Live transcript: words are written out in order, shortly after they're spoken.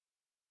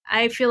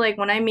I feel like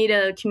when I meet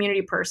a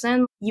community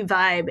person, you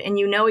vibe and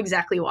you know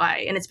exactly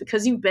why. And it's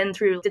because you've been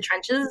through the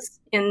trenches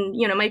in,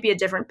 might be a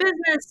different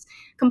business,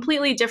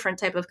 completely different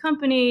type of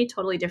company,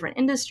 totally different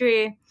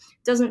industry.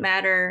 Doesn't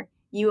matter.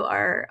 You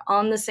are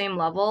on the same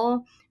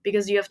level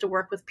because you have to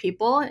work with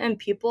people and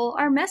people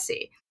are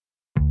messy.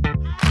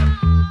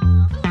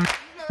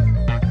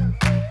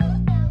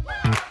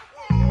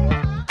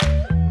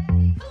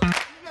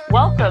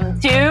 Welcome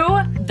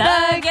to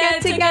The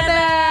Get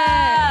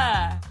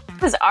Together!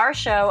 This is our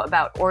show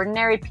about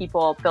ordinary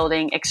people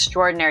building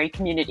extraordinary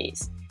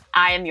communities.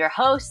 I am your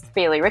host,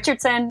 Bailey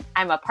Richardson.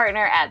 I'm a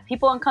partner at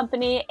People &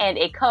 Company and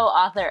a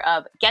co-author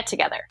of Get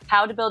Together,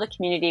 How to Build a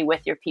Community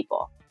with Your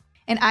People.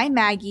 And I'm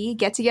Maggie,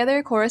 Get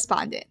Together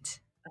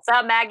correspondent. What's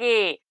up,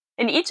 Maggie?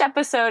 In each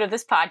episode of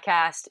this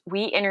podcast,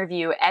 we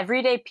interview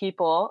everyday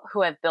people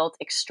who have built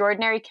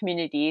extraordinary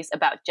communities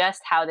about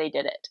just how they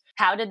did it.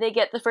 How did they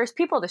get the first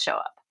people to show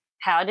up?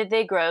 How did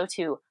they grow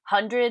to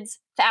hundreds,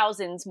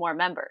 thousands more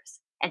members?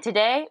 And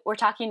today, we're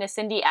talking to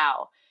Cindy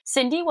Au.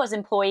 Cindy was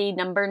employee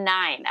number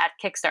 9 at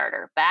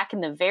Kickstarter back in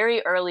the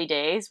very early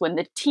days when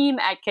the team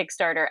at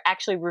Kickstarter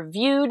actually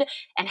reviewed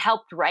and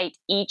helped write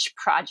each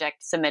project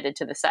submitted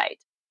to the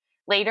site.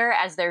 Later,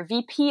 as their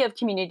VP of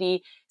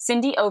community,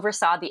 Cindy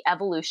oversaw the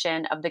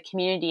evolution of the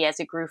community as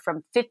it grew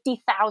from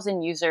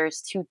 50,000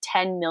 users to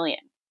 10 million.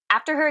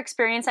 After her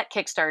experience at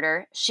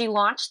Kickstarter, she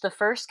launched the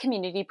first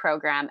community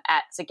program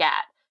at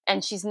Zagat,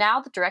 and she's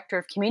now the Director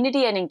of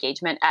Community and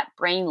Engagement at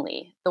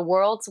Brainly, the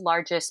world's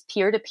largest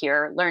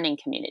peer-to-peer learning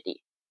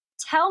community.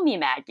 Tell me,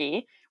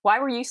 Maggie, why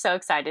were you so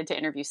excited to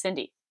interview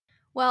Cindy?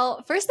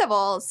 Well, first of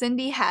all,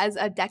 Cindy has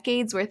a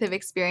decade's worth of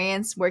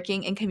experience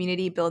working in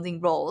community building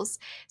roles.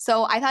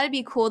 So I thought it'd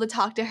be cool to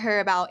talk to her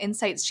about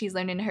insights she's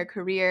learned in her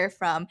career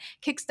from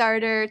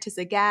Kickstarter to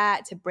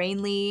Zagat to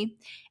Brainly.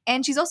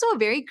 And she's also a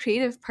very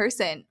creative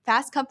person.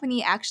 Fast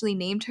Company actually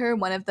named her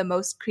one of the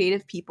most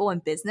creative people in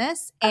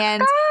business.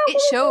 And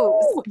it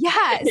shows.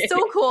 Yeah, it's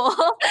so cool.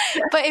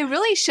 But it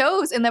really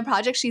shows in the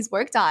projects she's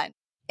worked on.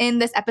 In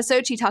this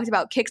episode, she talked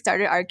about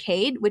Kickstarter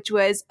Arcade, which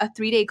was a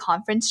 3-day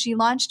conference she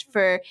launched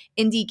for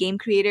indie game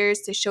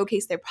creators to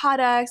showcase their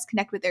products,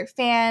 connect with their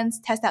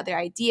fans, test out their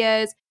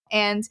ideas.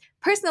 And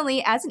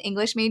personally, as an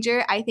English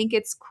major, I think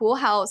it's cool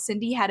how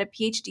Cindy had a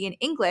PhD in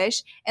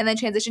English and then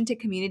transitioned to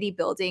community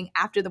building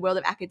after the world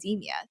of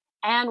academia.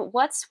 And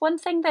what's one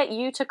thing that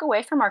you took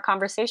away from our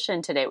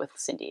conversation today with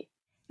Cindy?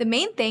 The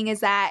main thing is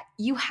that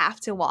you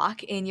have to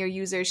walk in your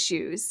users'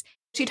 shoes.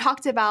 She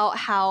talked about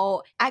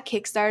how at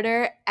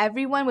Kickstarter,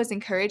 everyone was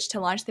encouraged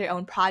to launch their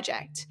own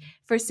project.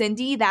 For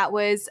Cindy, that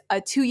was a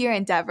 2-year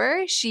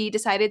endeavor. She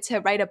decided to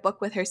write a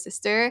book with her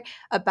sister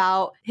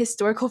about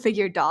historical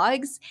figure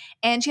dogs.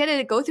 And she had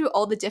to go through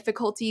all the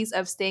difficulties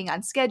of staying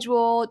on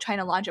schedule, trying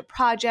to launch a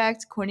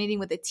project, coordinating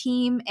with a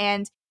team.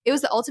 And it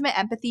was the ultimate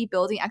empathy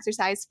building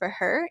exercise for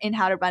her in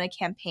how to run a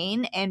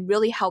campaign and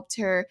really helped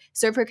her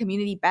serve her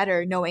community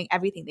better, knowing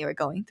everything they were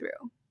going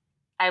through.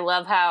 I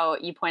love how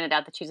you pointed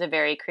out that she's a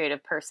very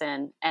creative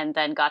person and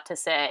then got to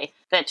say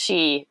that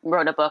she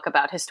wrote a book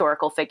about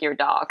historical figure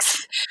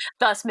dogs,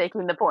 thus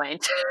making the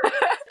point.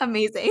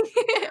 Amazing.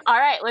 All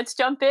right, let's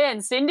jump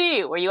in.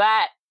 Cindy, where you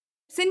at?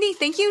 Cindy,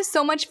 thank you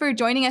so much for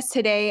joining us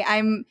today.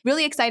 I'm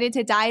really excited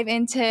to dive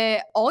into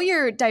all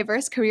your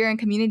diverse career and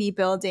community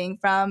building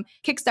from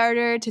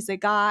Kickstarter to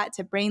Zagat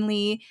to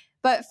Brainly.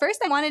 But first,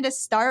 I wanted to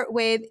start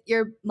with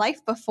your life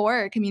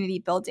before community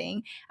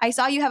building. I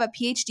saw you have a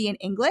PhD in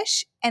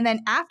English, and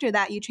then after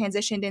that, you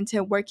transitioned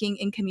into working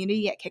in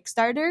community at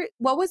Kickstarter.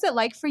 What was it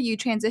like for you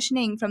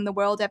transitioning from the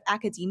world of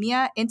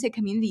academia into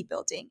community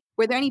building?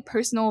 Were there any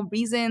personal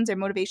reasons or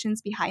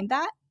motivations behind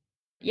that?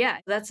 Yeah,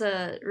 that's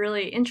a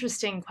really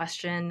interesting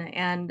question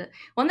and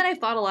one that I've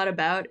thought a lot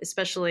about,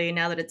 especially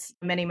now that it's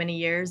many, many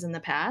years in the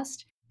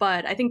past.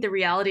 But I think the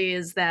reality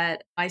is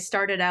that I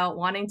started out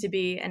wanting to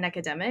be an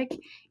academic,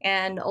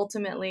 and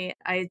ultimately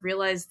I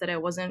realized that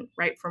it wasn't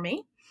right for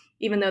me,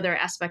 even though there are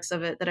aspects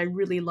of it that I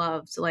really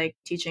loved, like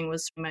teaching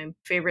was my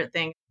favorite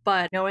thing.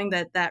 But knowing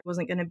that that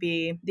wasn't going to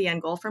be the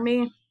end goal for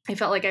me, I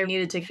felt like I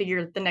needed to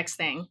figure the next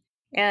thing.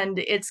 And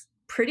it's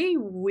pretty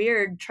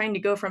weird trying to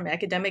go from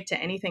academic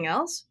to anything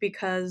else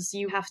because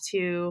you have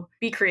to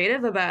be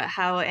creative about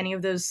how any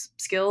of those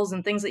skills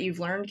and things that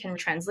you've learned can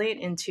translate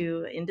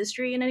into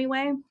industry in any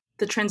way.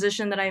 The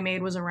transition that I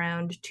made was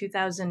around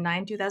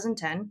 2009,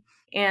 2010.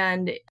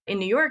 And in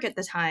New York at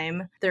the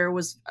time, there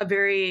was a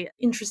very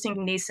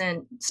interesting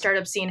nascent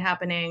startup scene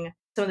happening.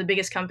 Some of the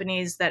biggest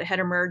companies that had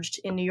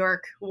emerged in New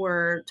York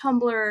were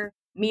Tumblr,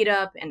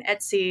 Meetup, and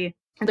Etsy.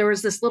 There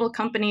was this little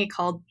company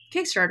called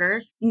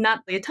Kickstarter. Not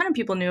a ton of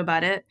people knew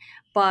about it,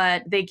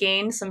 but they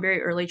gained some very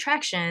early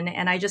traction.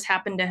 And I just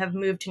happened to have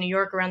moved to New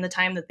York around the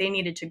time that they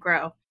needed to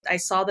grow. I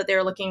saw that they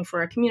were looking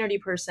for a community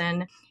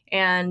person.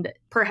 And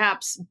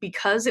perhaps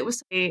because it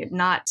was a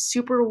not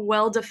super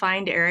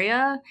well-defined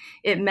area,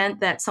 it meant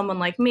that someone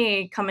like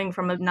me, coming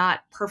from a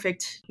not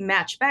perfect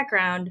match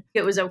background,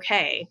 it was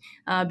okay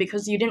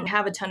because you didn't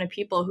have a ton of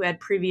people who had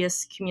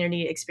previous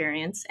community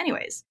experience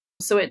anyways.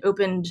 So it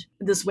opened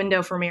this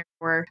window for me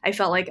where I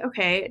felt like,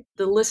 okay,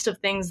 the list of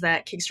things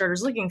that Kickstarter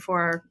is looking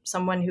for,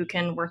 someone who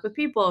can work with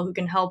people, who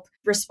can help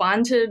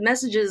respond to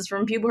messages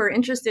from people who are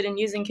interested in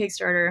using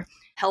Kickstarter,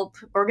 help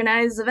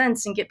organize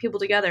events and get people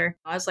together.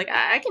 I was like,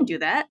 I can do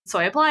that. So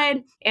I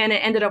applied and it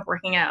ended up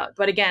working out.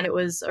 But again, it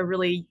was a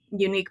really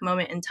unique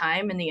moment in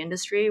time in the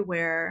industry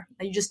where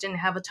you just didn't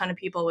have a ton of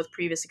people with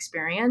previous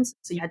experience.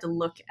 So you had to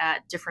look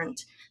at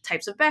different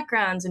types of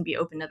backgrounds and be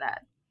open to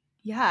that.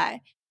 Yeah.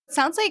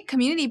 Sounds like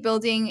community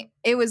building,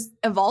 it was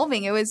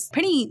evolving. It was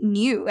pretty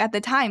new at the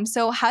time.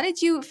 So how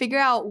did you figure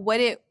out what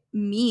it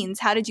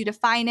means? How did you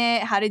define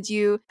it? How did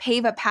you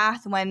pave a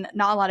path when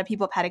not a lot of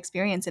people have had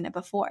experience in it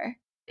before?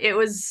 It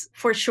was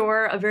for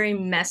sure a very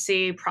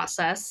messy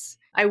process.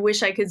 I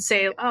wish I could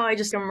say, oh, I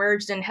just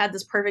emerged and had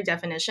this perfect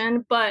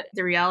definition. But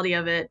the reality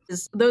of it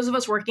is, those of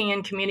us working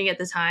in community at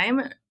the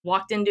time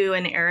walked into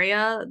an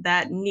area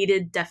that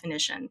needed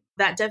definition.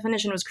 That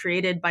definition was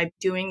created by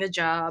doing the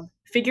job,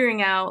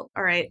 figuring out,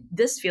 all right,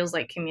 this feels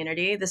like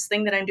community. This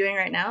thing that I'm doing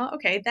right now,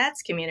 okay,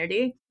 that's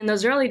community. In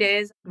those early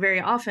days, very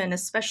often,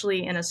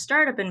 especially in a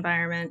startup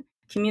environment,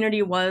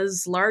 community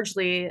was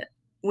largely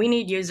we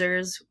need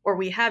users or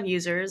we have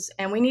users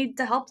and we need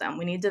to help them.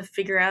 We need to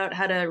figure out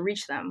how to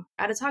reach them,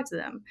 how to talk to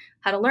them,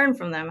 how to learn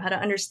from them, how to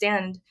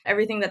understand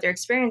everything that they're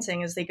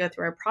experiencing as they go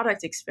through our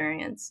product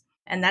experience.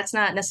 And that's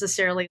not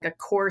necessarily a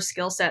core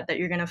skill set that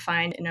you're going to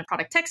find in a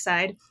product tech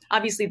side.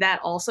 Obviously, that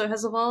also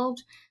has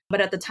evolved.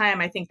 But at the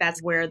time, I think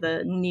that's where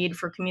the need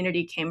for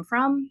community came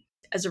from.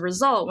 As a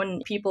result,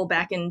 when people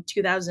back in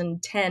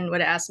 2010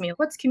 would ask me,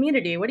 what's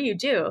community? What do you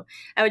do?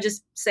 I would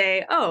just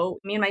say, oh,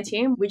 me and my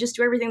team, we just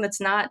do everything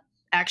that's not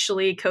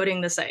actually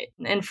coding the site.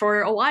 And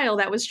for a while,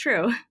 that was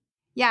true.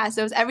 Yeah,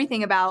 so it's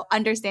everything about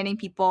understanding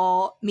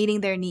people, meeting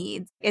their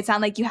needs. It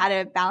sounded like you had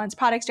a balanced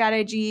product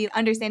strategy,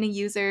 understanding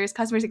users,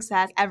 customer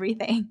success,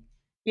 everything.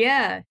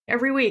 Yeah,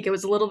 every week it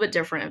was a little bit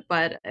different.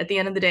 But at the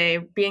end of the day,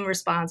 being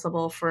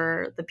responsible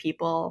for the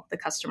people, the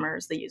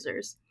customers, the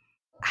users.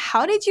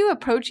 How did you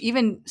approach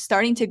even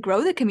starting to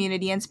grow the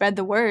community and spread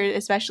the word,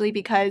 especially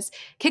because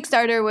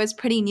Kickstarter was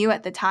pretty new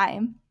at the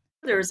time?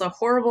 There was a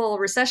horrible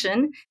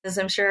recession, as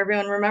I'm sure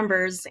everyone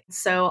remembers.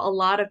 So a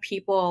lot of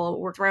people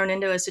were thrown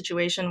into a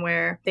situation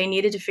where they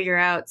needed to figure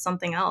out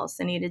something else.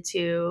 They needed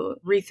to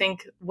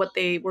rethink what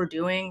they were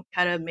doing,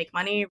 how to make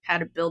money, how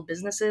to build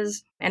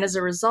businesses. And as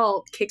a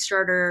result,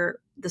 Kickstarter,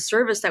 the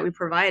service that we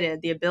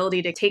provided, the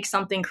ability to take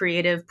something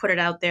creative, put it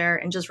out there,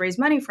 and just raise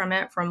money from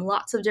it from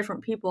lots of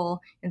different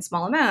people in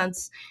small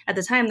amounts, at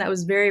the time that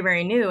was very,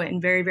 very new and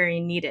very,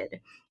 very needed.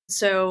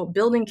 So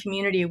building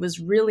community was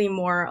really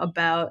more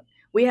about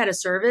we had a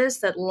service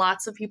that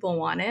lots of people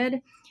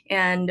wanted,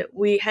 and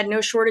we had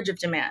no shortage of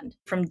demand.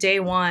 From day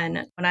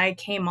one, when I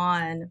came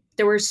on,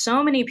 there were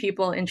so many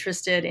people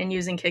interested in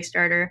using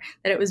Kickstarter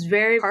that it was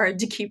very hard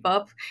to keep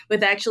up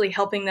with actually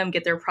helping them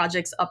get their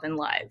projects up and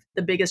live.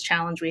 The biggest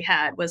challenge we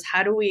had was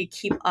how do we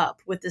keep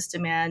up with this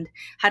demand?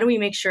 How do we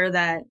make sure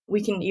that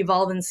we can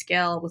evolve and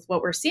scale with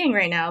what we're seeing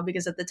right now?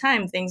 Because at the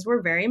time, things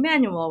were very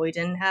manual. We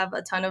didn't have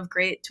a ton of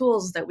great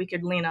tools that we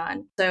could lean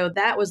on. So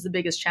that was the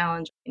biggest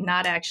challenge,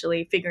 not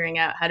actually figuring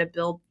out how to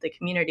build the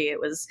community. It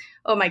was,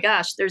 oh my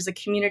gosh, there's a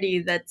community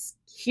that's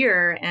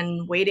here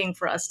and waiting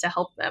for us to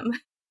help them.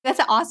 That's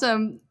an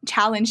awesome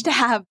challenge to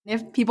have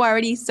if people are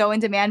already so in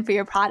demand for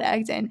your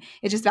product and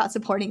it's just about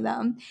supporting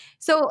them.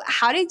 So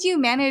how did you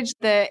manage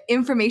the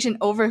information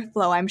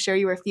overflow I'm sure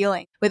you were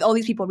feeling with all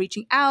these people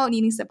reaching out,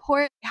 needing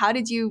support? How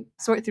did you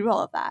sort through all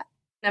of that?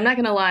 I'm not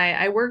going to lie,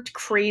 I worked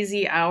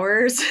crazy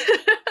hours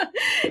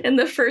in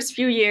the first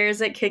few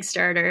years at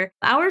Kickstarter,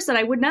 hours that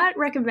I would not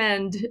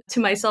recommend to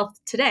myself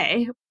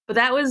today. But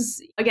that was,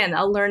 again,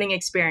 a learning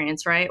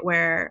experience, right?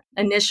 Where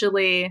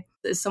initially,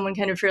 as someone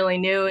kind of fairly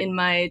new in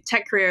my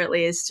tech career, at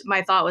least,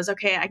 my thought was,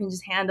 okay, I can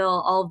just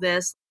handle all of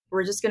this.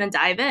 We're just going to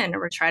dive in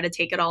or try to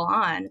take it all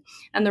on.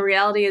 And the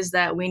reality is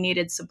that we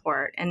needed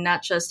support and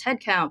not just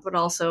headcount, but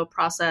also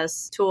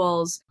process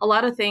tools, a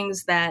lot of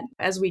things that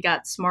as we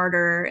got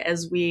smarter,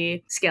 as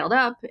we scaled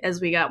up,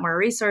 as we got more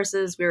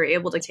resources, we were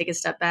able to take a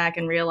step back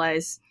and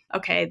realize,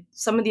 okay,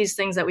 some of these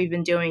things that we've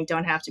been doing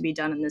don't have to be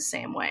done in the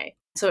same way.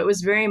 So it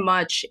was very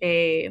much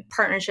a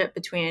partnership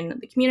between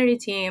the community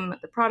team,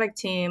 the product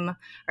team,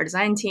 our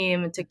design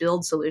team to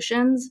build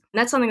solutions. And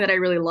that's something that I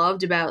really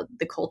loved about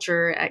the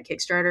culture at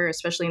Kickstarter,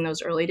 especially in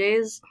those early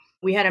days.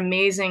 We had an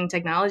amazing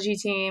technology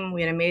team.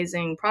 We had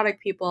amazing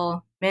product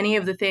people. Many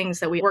of the things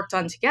that we worked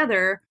on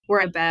together were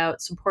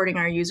about supporting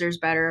our users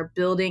better,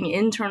 building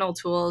internal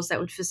tools that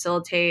would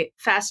facilitate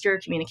faster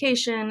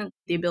communication,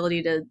 the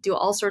ability to do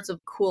all sorts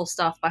of cool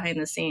stuff behind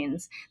the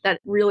scenes.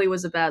 That really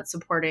was about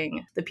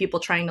supporting the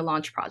people trying to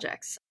launch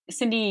projects.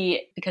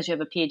 Cindy, because you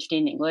have a PhD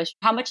in English,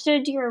 how much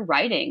did your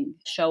writing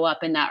show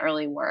up in that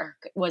early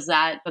work? Was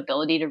that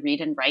ability to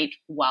read and write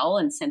well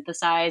and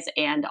synthesize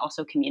and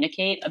also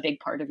communicate a big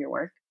part of your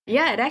work?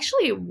 Yeah, it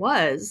actually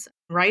was.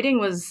 Writing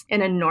was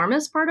an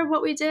enormous part of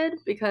what we did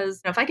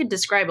because if I could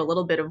describe a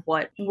little bit of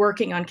what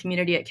working on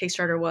community at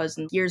Kickstarter was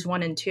in years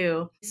 1 and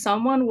 2,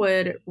 someone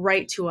would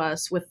write to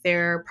us with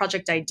their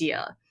project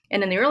idea.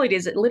 And in the early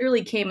days, it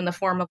literally came in the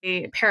form of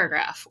a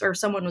paragraph, or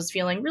someone was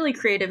feeling really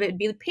creative. It'd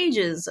be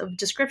pages of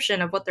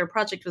description of what their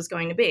project was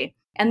going to be.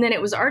 And then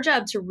it was our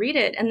job to read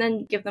it and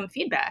then give them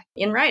feedback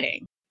in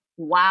writing.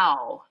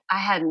 Wow. I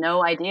had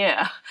no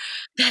idea.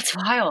 That's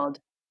wild.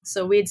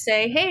 So we'd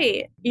say,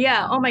 hey,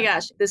 yeah, oh my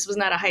gosh, this was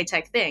not a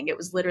high-tech thing. It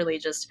was literally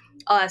just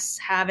us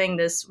having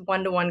this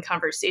one-to-one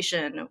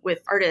conversation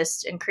with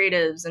artists and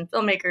creatives and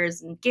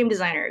filmmakers and game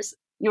designers.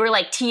 You were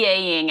like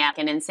TAing at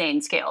an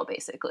insane scale,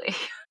 basically.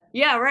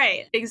 Yeah,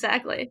 right.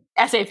 Exactly.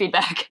 Essay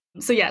feedback.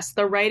 So yes,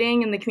 the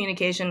writing and the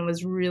communication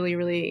was really,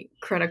 really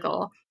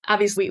critical.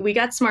 Obviously, we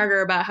got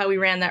smarter about how we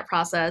ran that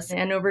process.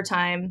 And over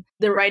time,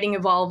 the writing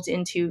evolved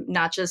into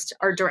not just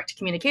our direct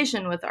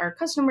communication with our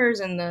customers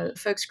and the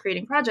folks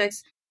creating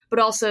projects, but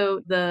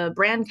also the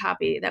brand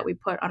copy that we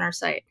put on our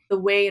site, the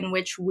way in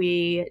which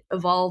we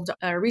evolved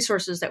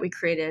resources that we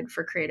created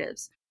for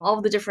creatives, all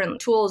of the different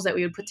tools that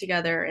we would put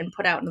together and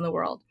put out in the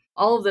world.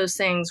 All of those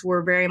things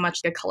were very much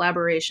a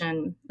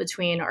collaboration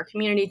between our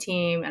community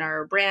team and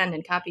our brand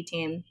and copy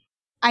team.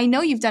 I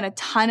know you've done a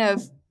ton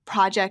of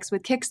projects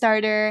with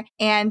Kickstarter,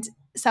 and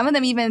some of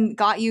them even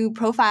got you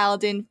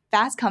profiled in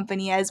Fast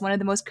Company as one of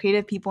the most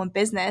creative people in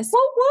business.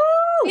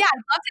 Woo-woo! Yeah, I'd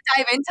love to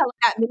dive into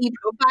that mini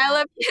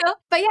profile of you.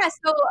 But yeah,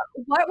 so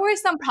what were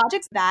some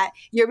projects that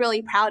you're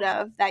really proud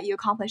of that you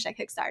accomplished at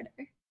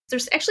Kickstarter?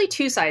 There's actually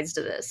two sides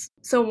to this.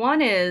 So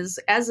one is,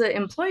 as an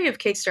employee of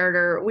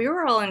Kickstarter, we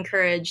were all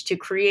encouraged to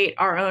create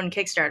our own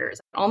Kickstarters.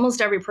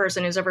 Almost every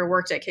person who's ever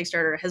worked at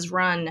Kickstarter has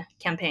run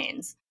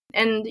campaigns.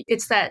 And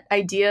it's that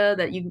idea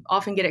that you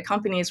often get at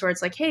companies where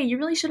it's like, hey, you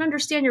really should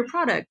understand your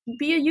product,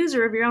 be a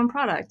user of your own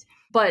product,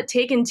 but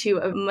taken to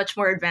a much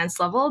more advanced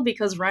level,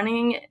 because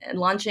running and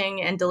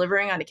launching and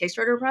delivering on a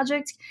Kickstarter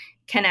project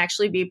can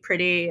actually be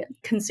pretty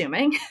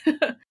consuming.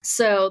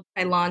 So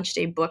I launched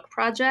a book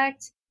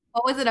project.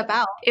 What was it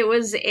about? It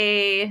was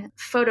a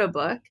photo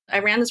book. I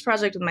ran this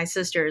project with my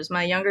sisters.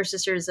 My younger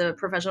sister is a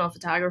professional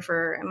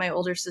photographer, and my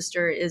older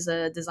sister is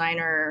a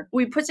designer.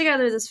 We put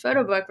together this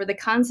photo book where the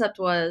concept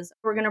was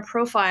we're going to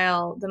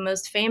profile the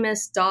most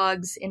famous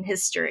dogs in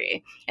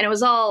history. And it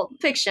was all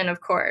fiction,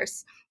 of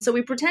course. So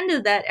we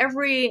pretended that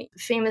every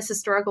famous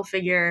historical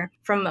figure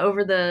from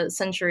over the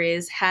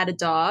centuries had a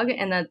dog,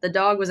 and that the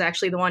dog was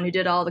actually the one who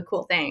did all the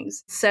cool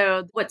things.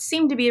 So what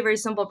seemed to be a very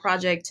simple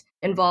project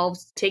involved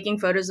taking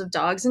photos of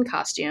dogs in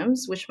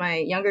costumes, which my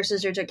younger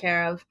sister took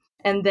care of.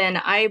 And then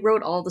I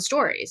wrote all the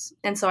stories.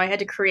 And so I had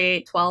to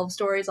create 12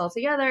 stories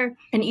altogether.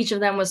 And each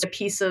of them was a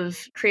piece of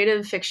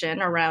creative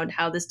fiction around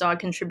how this dog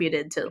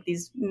contributed to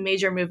these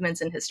major movements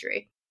in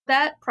history.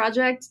 That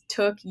project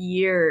took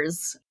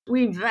years.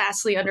 We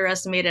vastly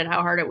underestimated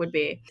how hard it would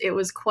be. It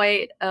was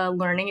quite a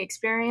learning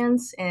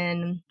experience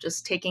in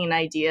just taking an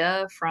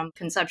idea from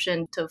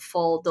conception to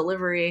full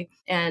delivery.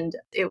 And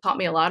it taught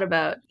me a lot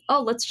about,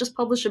 let's just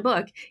publish a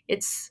book.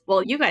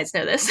 Well, you guys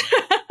know this.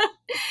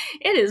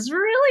 It is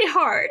really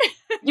hard.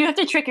 You have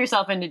to trick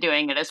yourself into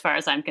doing it, as far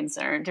as I'm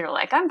concerned. You're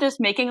like, I'm just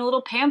making a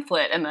little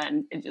pamphlet, and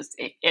then just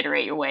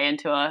iterate your way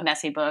into a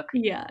messy book.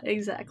 Yeah,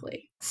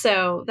 exactly.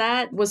 So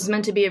that was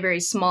meant to be a very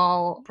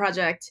small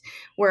project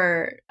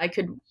where I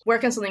could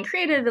work on something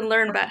creative and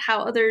learn about how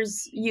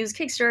others use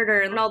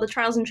Kickstarter and all the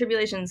trials and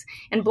tribulations.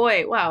 And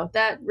boy, wow,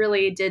 that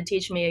really did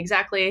teach me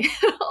exactly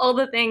all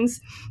the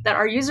things that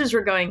our users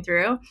were going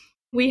through.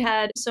 We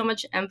had so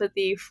much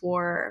empathy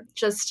for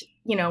just,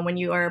 when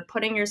you are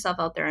putting yourself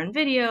out there on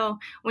video,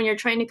 when you're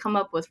trying to come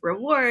up with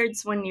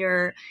rewards, when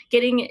you're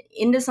getting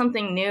into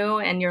something new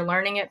and you're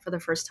learning it for the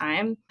first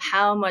time,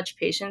 how much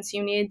patience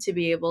you need to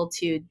be able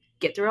to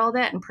get through all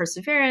that and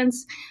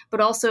perseverance.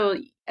 But also,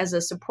 as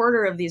a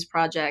supporter of these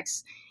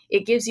projects,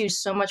 it gives you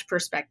so much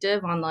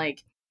perspective on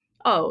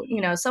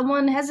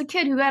someone has a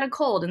kid who got a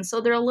cold and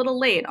so they're a little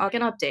late on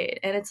an update.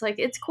 And it's like,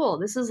 it's cool.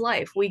 This is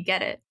life. We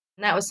get it.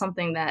 And that was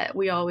something that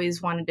we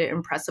always wanted to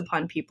impress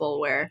upon people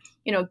where,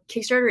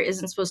 Kickstarter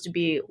isn't supposed to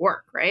be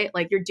work, right?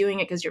 Like, you're doing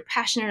it because you're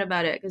passionate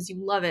about it, because you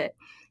love it.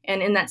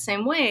 And in that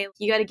same way,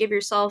 you got to give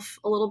yourself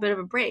a little bit of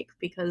a break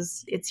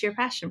because it's your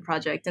passion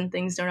project and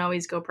things don't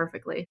always go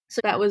perfectly.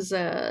 So that was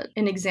an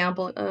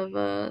example of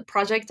a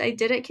project I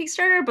did at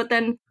Kickstarter. But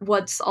then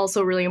what's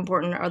also really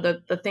important are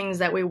the things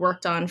that we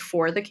worked on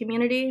for the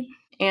community.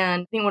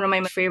 And I think one of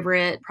my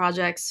favorite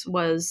projects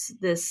was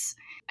this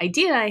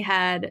idea I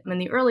had in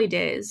the early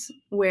days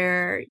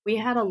where we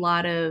had a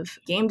lot of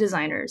game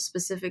designers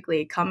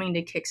specifically coming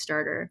to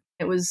Kickstarter.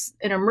 It was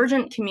an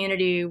emergent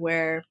community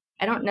where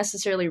I don't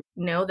necessarily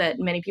know that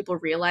many people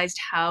realized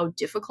how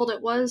difficult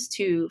it was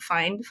to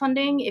find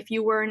funding if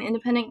you were an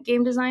independent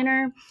game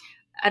designer.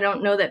 I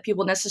don't know that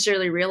people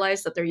necessarily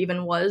realized that there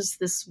even was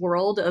this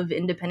world of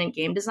independent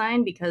game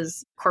design,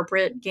 because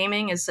corporate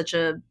gaming is such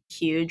a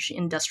huge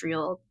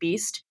industrial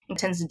beast and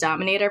tends to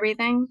dominate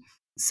everything.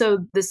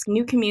 So this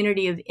new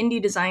community of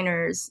indie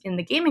designers in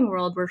the gaming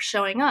world were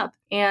showing up,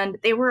 and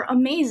they were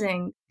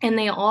amazing. And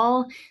they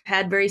all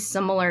had very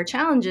similar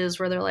challenges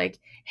where they're like,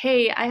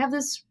 hey, I have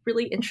this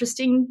really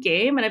interesting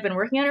game and I've been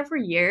working on it for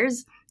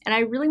years and I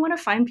really want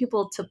to find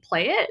people to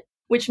play it.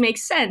 which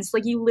makes sense.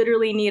 Like, you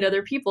literally need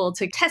other people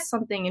to test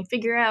something and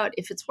figure out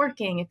if it's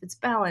working, if it's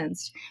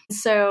balanced.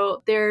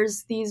 So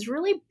there's these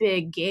really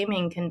big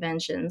gaming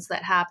conventions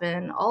that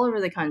happen all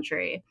over the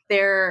country.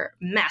 They're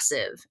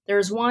massive.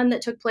 There's one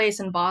that took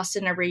place in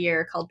Boston every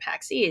year called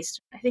PAX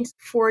East. I think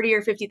 40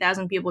 or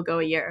 50,000 people go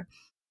a year.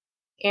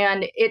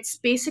 And it's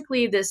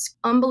basically this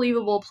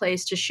unbelievable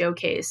place to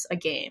showcase a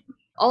game.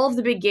 All of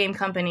the big game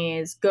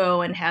companies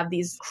go and have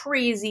these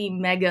crazy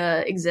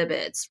mega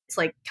exhibits. It's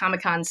like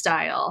Comic-Con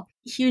style,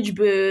 huge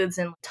booths,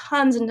 and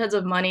tons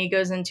of money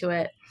goes into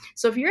it.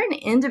 So if you're an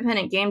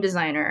independent game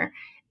designer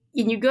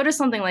and you go to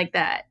something like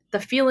that,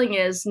 the feeling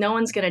is no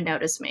one's going to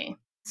notice me.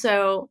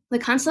 So the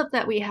concept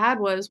that we had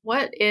was,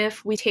 what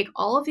if we take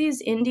all of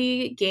these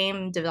indie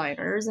game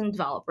designers and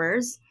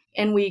developers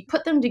and we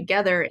put them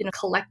together in a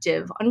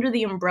collective under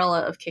the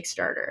umbrella of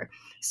Kickstarter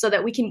so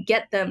that we can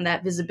get them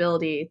that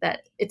visibility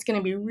that it's going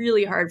to be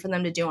really hard for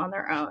them to do on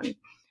their own.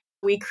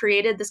 We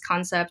created this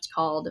concept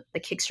called the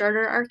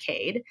Kickstarter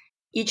Arcade.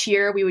 Each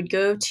year we would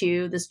go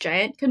to this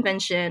giant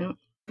convention,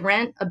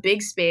 rent a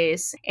big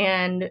space,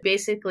 and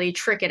basically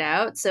trick it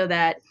out so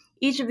that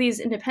each of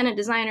these independent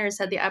designers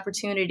had the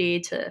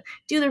opportunity to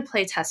do their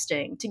play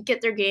testing, to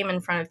get their game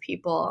in front of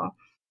people.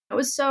 It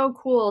was so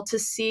cool to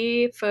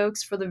see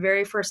folks for the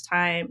very first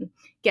time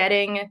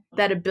getting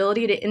that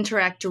ability to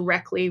interact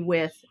directly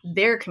with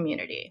their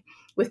community,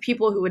 with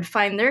people who would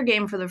find their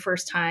game for the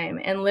first time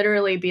and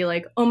literally be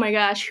like, oh my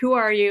gosh, who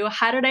are you?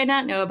 How did I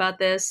not know about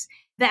this?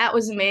 That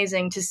was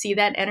amazing to see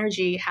that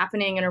energy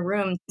happening in a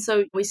room.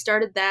 So we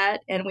started that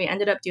and we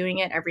ended up doing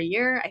it every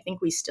year. I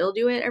think we still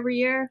do it every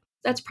year.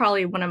 That's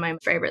probably one of my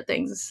favorite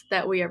things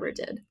that we ever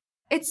did.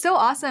 It's so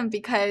awesome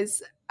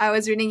because I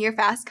was reading your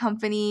Fast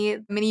Company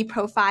mini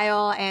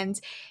profile, and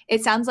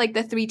it sounds like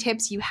the 3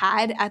 tips you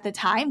had at the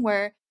time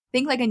were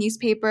think like a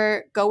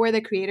newspaper, go where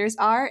the creators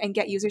are, and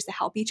get users to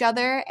help each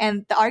other.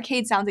 And the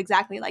arcade sounds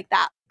exactly like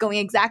that, going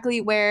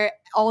exactly where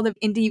all the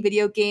indie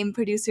video game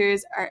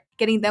producers are,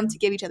 getting them to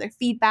give each other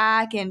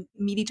feedback and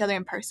meet each other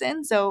in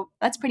person. So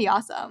that's pretty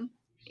awesome.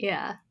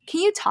 Yeah. Can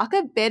you talk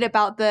a bit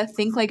about the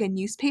think like a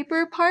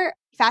newspaper part?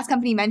 Fast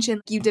Company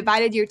mentioned you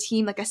divided your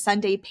team like a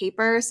Sunday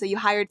paper. So you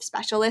hired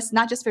specialists,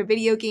 not just for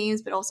video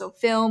games, but also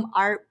film,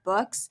 art,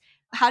 books.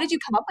 How did you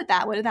come up with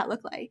that? What did that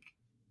look like?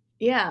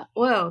 Yeah.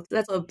 Whoa,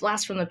 that's a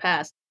blast from the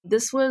past.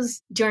 This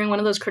was during one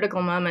of those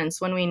critical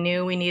moments when we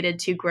knew we needed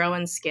to grow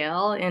and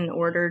scale in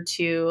order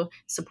to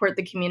support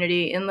the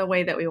community in the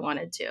way that we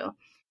wanted to.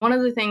 One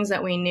of the things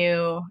that we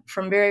knew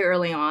from very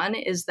early on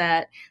is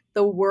that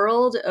the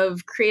world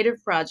of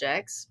creative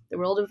projects, the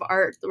world of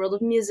art, the world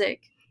of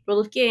music, the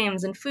world of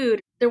games and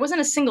food, there wasn't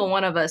a single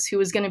one of us who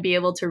was going to be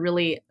able to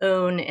really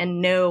own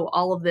and know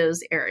all of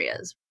those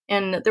areas.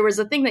 And there was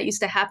a thing that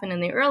used to happen in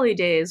the early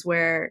days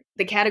where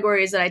the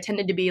categories that I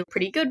tended to be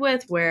pretty good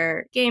with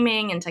were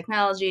gaming and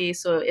technology.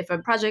 So if a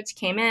project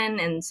came in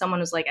and someone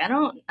was like, I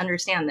don't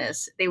understand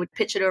this, they would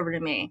pitch it over to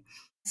me.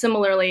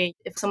 Similarly,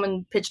 if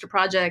someone pitched a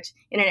project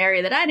in an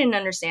area that I didn't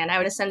understand, I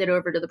would send it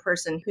over to the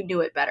person who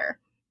knew it better.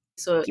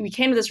 So we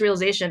came to this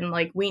realization,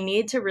 like, we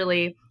need to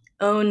really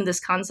own this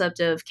concept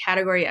of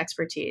category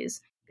expertise.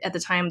 At the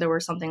time, there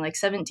were something like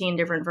 17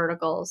 different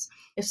verticals.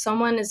 If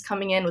someone is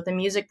coming in with a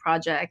music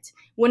project,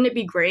 wouldn't it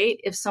be great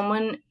if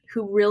someone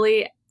who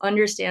really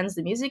understands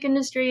the music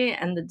industry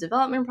and the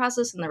development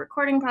process and the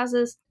recording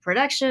process,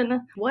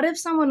 production, what if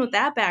someone with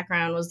that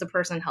background was the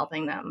person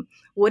helping them?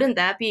 Wouldn't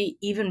that be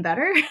even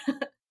better?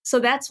 So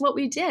that's what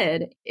we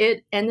did.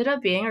 It ended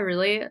up being a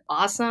really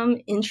awesome,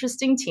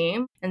 interesting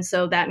team. And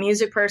so that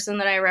music person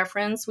that I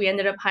referenced, we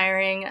ended up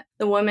hiring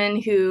the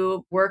woman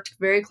who worked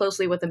very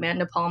closely with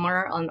Amanda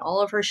Palmer on all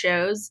of her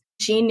shows.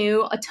 She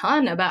knew a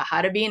ton about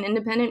how to be an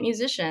independent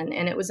musician,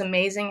 and it was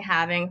amazing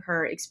having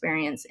her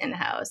experience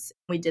in-house.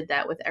 We did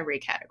that with every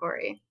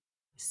category.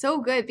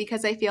 So good,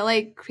 because I feel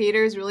like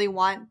creators really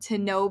want to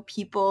know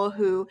people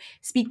who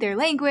speak their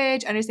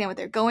language, understand what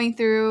they're going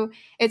through.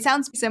 It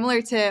sounds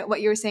similar to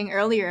what you were saying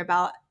earlier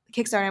about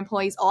Kickstarter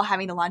employees all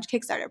having to launch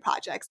Kickstarter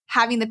projects,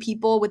 having the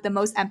people with the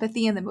most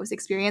empathy and the most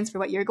experience for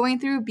what you're going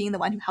through being the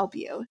one who help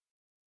you.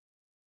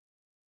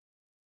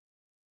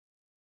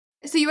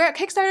 So you were at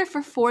Kickstarter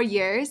for 4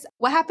 years.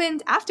 What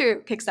happened after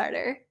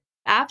Kickstarter?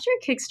 After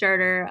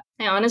Kickstarter,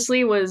 I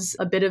honestly was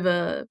a bit of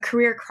a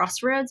career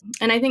crossroads.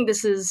 And I think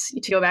this is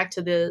to go back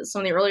to some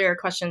of the earlier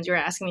questions you were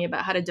asking me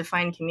about how to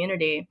define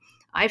community.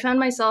 I found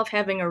myself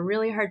having a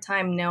really hard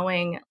time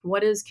knowing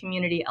what is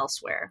community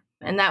elsewhere.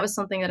 And that was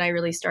something that I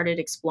really started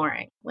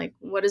exploring. Like,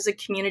 what is a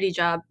community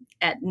job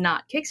at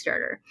not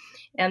Kickstarter?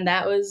 And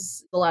that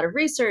was a lot of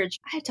research.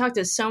 I had talked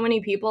to so many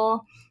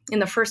people in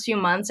the first few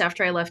months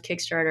after I left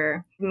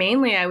Kickstarter.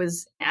 Mainly, I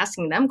was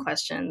asking them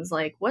questions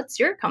like, what's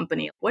your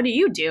company? What do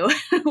you do?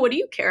 What do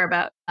you care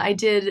about? I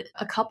did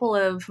a couple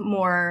of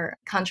more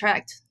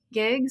contract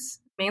gigs,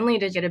 mainly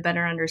to get a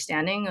better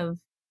understanding of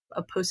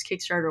a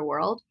post-Kickstarter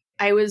world.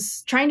 I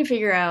was trying to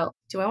figure out,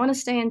 do I want to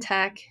stay in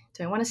tech?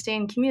 Do I want to stay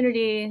in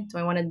community? Do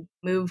I want to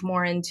move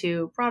more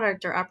into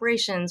product or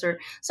operations or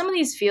some of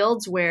these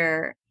fields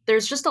where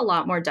there's just a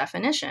lot more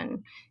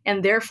definition.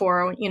 And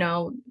therefore,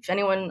 if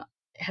anyone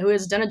who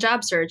has done a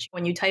job search,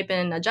 when you type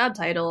in a job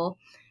title,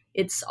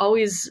 it's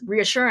always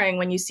reassuring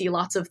when you see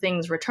lots of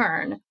things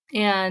return.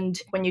 And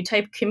when you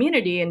type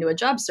community into a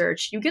job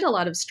search, you get a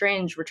lot of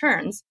strange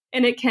returns.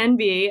 And it can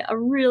be a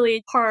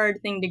really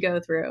hard thing to go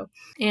through.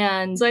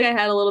 And so I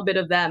had a little bit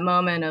of that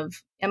moment of,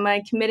 am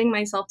I committing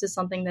myself to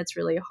something that's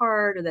really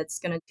hard or that's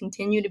going to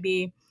continue to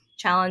be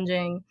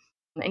challenging?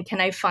 And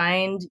can I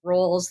find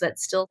roles that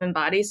still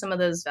embody some of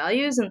those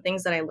values and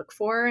things that I look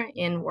for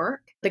in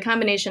work? The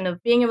combination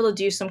of being able to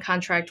do some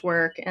contract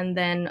work and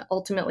then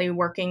ultimately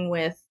working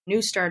with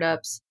new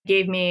startups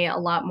gave me a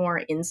lot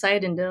more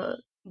insight into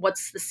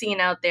what's the scene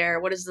out there?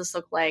 What does this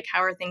look like?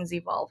 How are things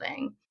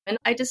evolving? And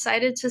I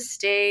decided to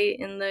stay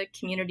in the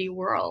community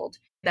world.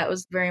 That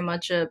was very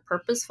much a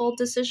purposeful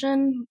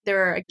decision.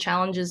 There are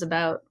challenges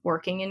about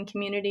working in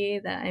community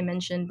that I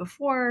mentioned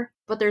before,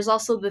 but there's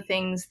also the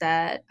things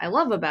that I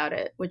love about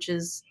it, which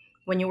is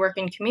when you work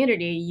in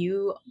community,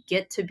 you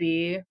get to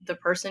be the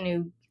person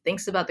who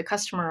thinks about the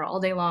customer all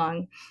day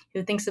long,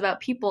 who thinks about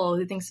people,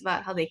 who thinks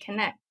about how they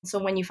connect.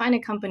 So when you find a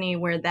company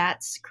where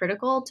that's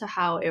critical to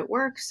how it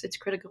works, it's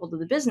critical to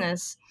the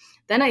business,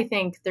 then I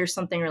think there's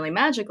something really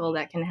magical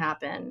that can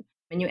happen.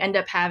 And you end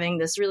up having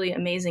this really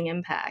amazing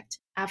impact.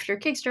 After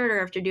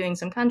Kickstarter, after doing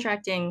some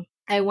contracting,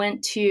 I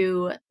went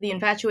to The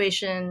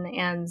Infatuation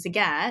and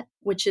Zagat,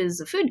 which is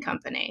a food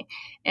company.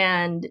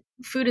 And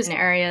food is an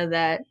area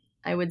that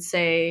I would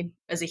say,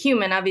 as a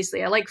human,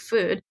 obviously, I like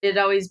food. It had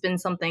always been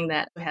something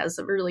that has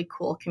a really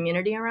cool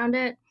community around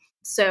it.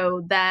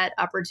 So that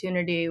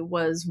opportunity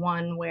was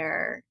one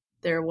where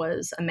there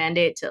was a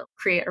mandate to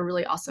create a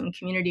really awesome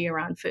community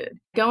around food.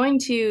 Going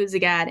to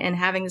Zagat and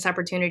having this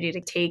opportunity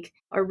to take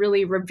a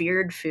really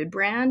revered food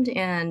brand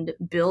and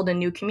build a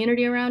new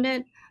community around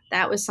it,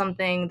 that was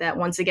something that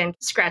once again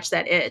scratched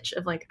that itch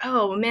of like,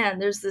 oh man,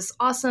 there's this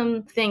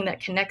awesome thing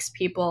that connects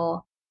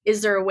people.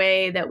 Is there a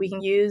way that we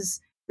can use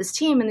this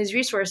team and these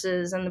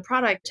resources and the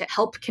product to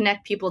help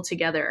connect people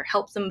together,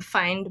 help them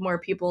find more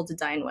people to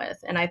dine with?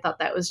 And I thought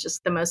that was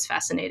just the most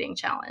fascinating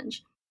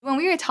challenge. When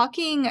we were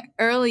talking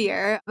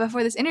earlier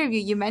before this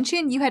interview, you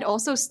mentioned you had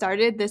also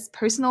started this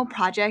personal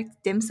project,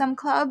 Dim Sum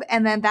Club,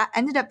 and then that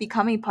ended up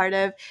becoming part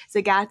of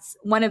Zagat's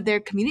one of their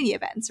community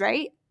events,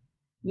 right?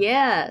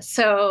 Yeah.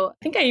 So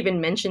I think I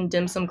even mentioned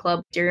Dim Sum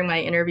Club during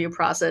my interview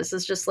process.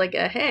 It's just like,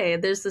 hey,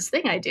 there's this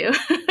thing I do.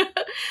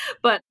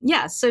 But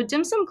yeah, so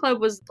Dim Sum Club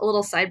was a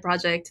little side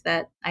project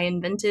that I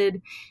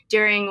invented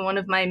during one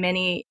of my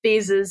many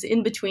phases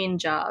in between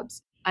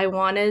jobs. I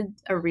wanted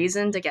a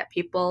reason to get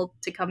people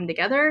to come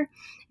together.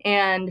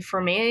 And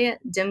for me,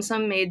 dim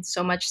sum made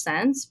so much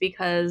sense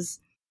because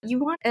you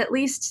want at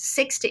least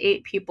 6 to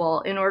 8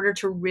 people in order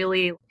to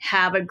really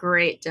have a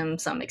great dim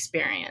sum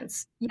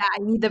experience. Yeah,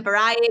 you need the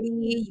variety, you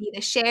need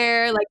to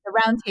share, like the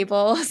round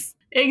tables.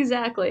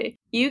 Exactly.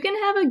 You can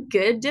have a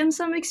good dim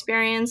sum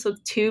experience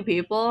with 2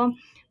 people,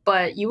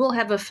 but you will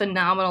have a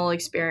phenomenal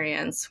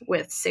experience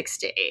with 6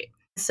 to 8.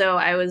 So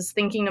I was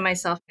thinking to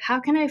myself, how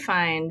can I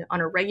find on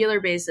a regular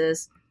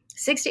basis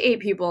 6 to 8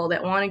 people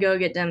that want to go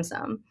get dim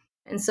sum?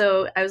 And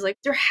so I was like,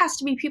 there has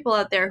to be people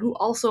out there who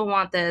also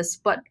want this,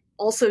 but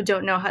also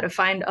don't know how to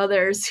find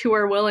others who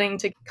are willing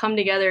to come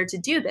together to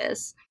do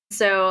this.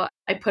 So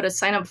I put a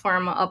sign up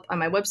form up on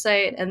my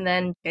website and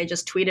then I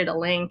just tweeted a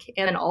link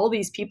and all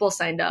these people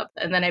signed up.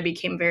 And then I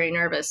became very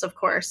nervous, of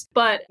course.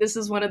 But this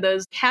is one of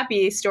those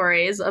happy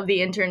stories of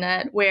the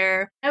internet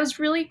where I was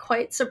really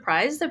quite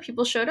surprised that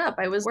people showed up.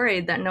 I was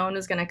worried that no one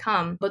was going to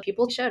come, but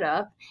people showed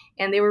up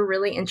and they were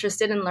really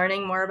interested in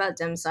learning more about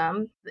dim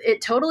sum.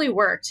 It totally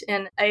worked.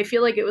 And I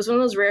feel like it was one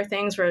of those rare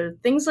things where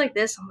things like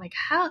this, I'm like,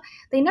 how?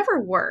 They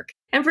never work.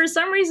 And for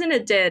some reason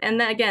it did. And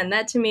again,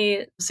 that to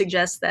me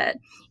suggests that,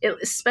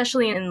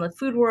 especially in the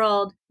food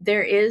world,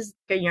 there is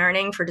a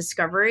yearning for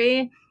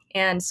discovery.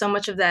 And so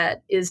much of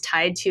that is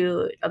tied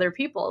to other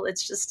people.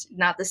 It's just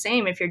not the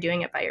same if you're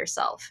doing it by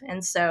yourself.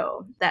 And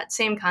so that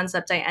same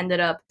concept, I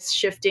ended up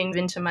shifting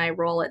into my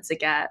role at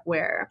Zagat,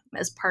 where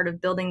as part of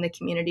building the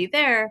community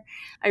there,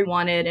 I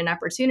wanted an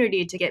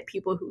opportunity to get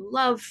people who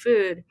love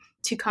food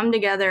to come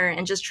together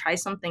and just try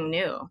something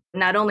new.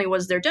 Not only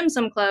was there dim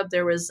sum club,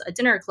 there was a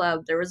dinner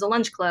club, there was a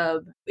lunch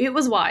club. It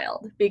was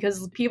wild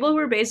because people who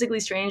were basically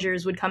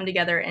strangers would come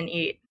together and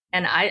eat.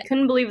 And I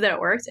couldn't believe that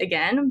it worked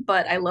again,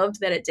 but I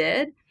loved that it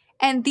did.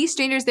 And these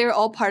strangers, they were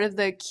all part of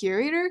the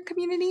curator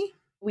community?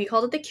 We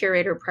called it the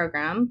curator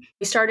program.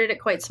 We started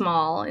it quite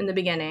small in the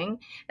beginning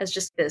as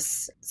just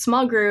this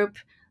small group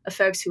of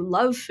folks who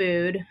love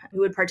food, who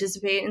would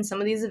participate in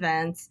some of these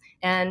events.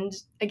 And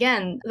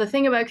again, the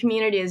thing about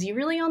community is you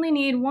really only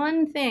need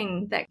one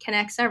thing that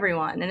connects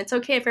everyone. And it's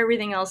okay if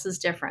everything else is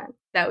different.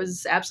 That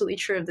was absolutely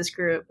true of this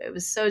group. It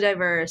was so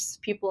diverse,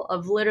 people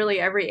of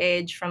literally every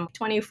age from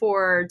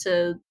 24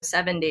 to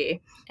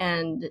 70.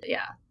 And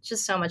yeah,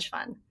 just so much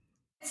fun.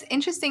 It's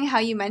interesting how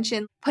you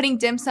mentioned putting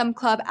Dim Sum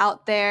Club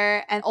out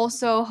there and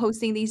also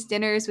hosting these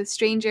dinners with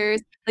strangers.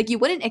 Like you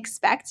wouldn't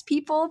expect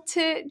people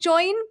to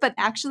join, but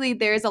actually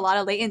there's a lot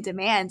of latent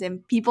demand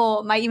and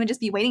people might even just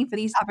be waiting for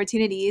these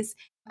opportunities.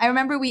 I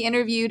remember we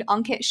interviewed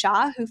Ankit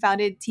Shah, who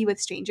founded Tea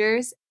with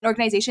Strangers, an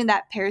organization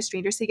that pairs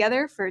strangers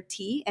together for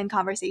tea and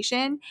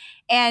conversation.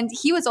 And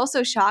he was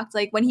also shocked,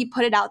 like when he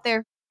put it out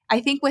there, I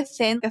think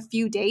within a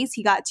few days,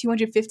 he got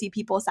 250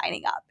 people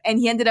signing up. And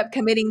he ended up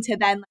committing to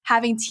then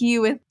having tea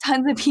with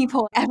tons of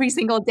people every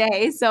single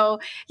day. So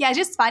yeah, it's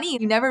just funny.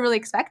 You never really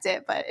expect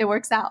it, but it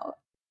works out.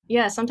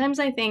 Yeah, sometimes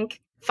I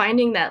think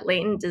finding that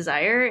latent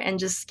desire and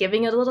just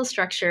giving it a little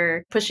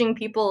structure, pushing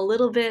people a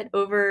little bit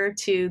over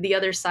to the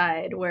other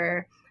side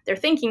where they're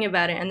thinking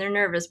about it and they're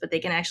nervous, but they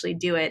can actually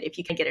do it if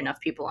you can get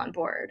enough people on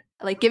board.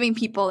 Like giving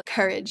people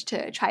courage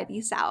to try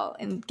these out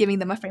and giving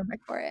them a framework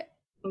for it.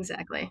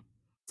 Exactly.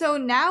 So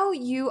now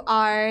you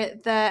are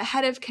the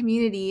head of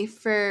community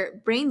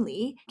for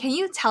Brainly. Can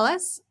you tell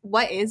us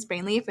what is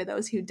Brainly for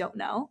those who don't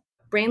know?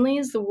 Brainly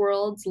is the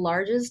world's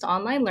largest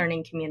online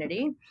learning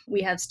community.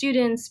 We have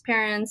students,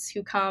 parents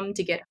who come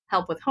to get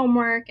help with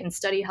homework and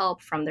study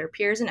help from their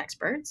peers and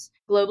experts.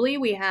 Globally,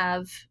 we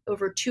have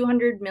over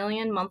 200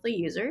 million monthly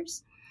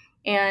users.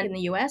 And in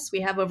the US,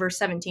 we have over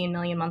 17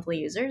 million monthly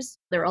users.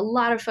 There are a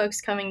lot of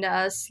folks coming to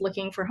us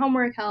looking for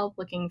homework help,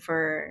 looking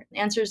for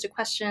answers to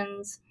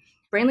questions.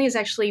 Brainly is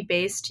actually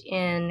based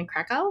in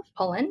Krakow,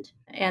 Poland,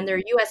 and their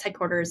US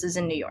headquarters is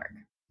in New York.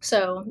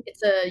 So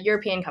it's a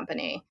European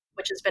company,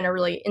 which has been a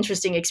really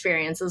interesting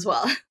experience as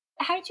well.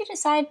 How did you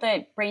decide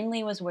that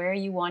Brainly was where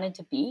you wanted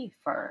to be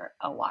for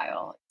a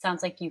while? It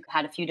sounds like you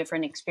had a few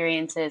different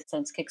experiences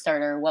since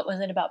Kickstarter. What was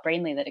it about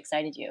Brainly that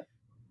excited you?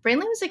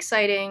 Brainly was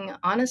exciting.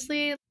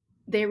 Honestly,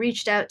 they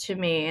reached out to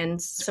me and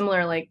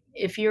similar, like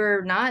if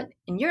you're not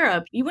in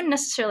Europe, you wouldn't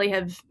necessarily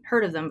have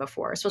heard of them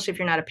before, especially if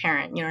you're not a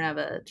parent. You don't have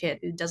a kid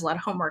who does a lot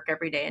of homework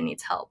every day and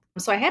needs help.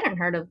 So I hadn't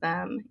heard of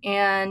them.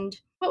 And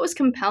what was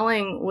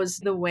compelling was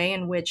the way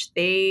in which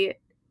they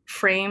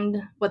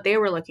framed what they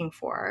were looking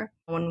for.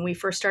 When we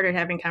first started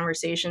having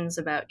conversations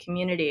about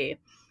community,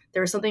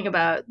 there was something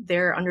about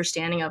their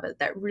understanding of it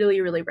that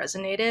really, really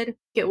resonated.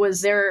 It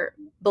was their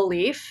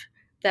belief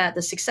that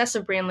the success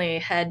of Brainly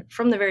had,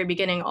 from the very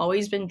beginning,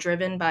 always been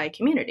driven by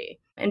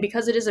community. And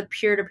because it is a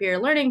peer-to-peer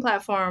learning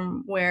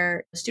platform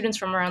where students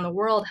from around the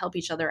world help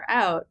each other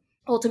out,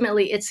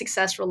 ultimately its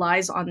success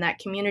relies on that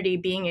community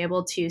being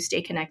able to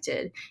stay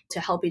connected,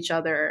 to help each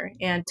other,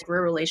 and to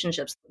grow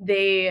relationships.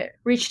 They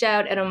reached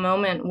out at a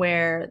moment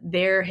where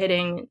they're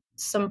hitting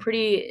some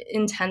pretty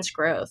intense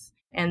growth.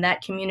 And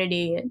that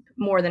community,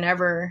 more than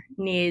ever,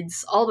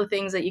 needs all the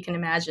things that you can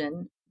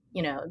imagine,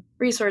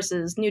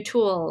 resources, new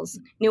tools,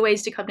 new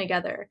ways to come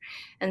together.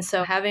 And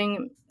so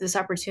having this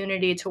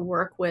opportunity to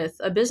work with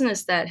a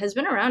business that has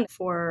been around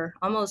for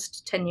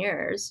almost 10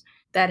 years,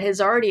 that is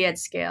already at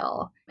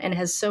scale and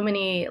has so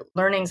many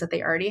learnings that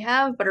they already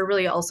have, but are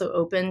really also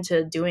open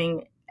to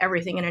doing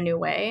everything in a new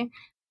way,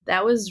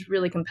 that was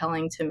really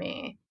compelling to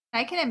me.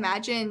 I can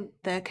imagine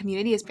the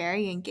community is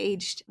very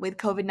engaged with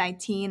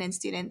COVID-19 and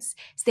students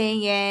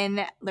staying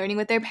in, learning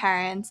with their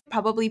parents,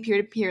 probably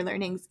peer-to-peer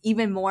learning's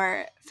even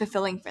more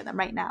fulfilling for them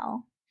right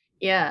now.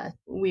 Yeah,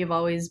 we've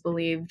always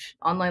believed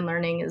online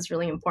learning is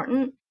really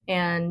important.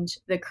 And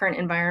the current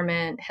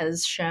environment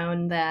has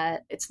shown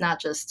that it's not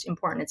just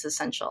important, it's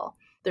essential.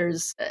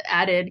 There's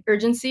added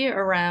urgency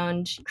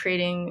around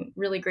creating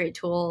really great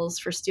tools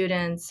for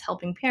students,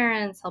 helping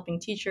parents, helping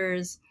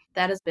teachers.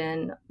 That has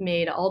been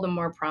made all the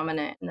more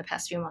prominent in the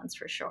past few months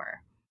for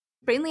sure.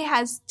 Brainly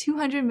has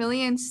 200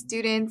 million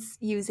students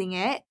using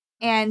it.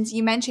 And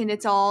you mentioned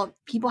it's all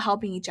people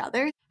helping each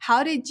other.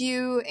 How did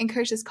you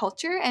encourage this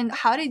culture? And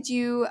how did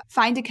you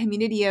find a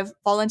community of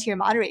volunteer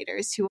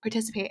moderators who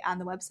participate on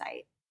the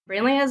website?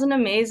 Brainly has an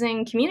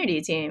amazing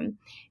community team,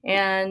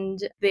 and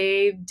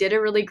they did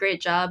a really great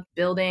job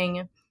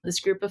building this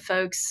group of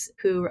folks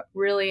who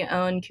really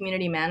own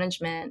community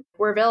management.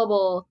 We're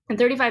available in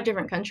 35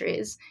 different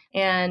countries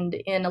and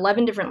in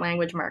 11 different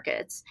language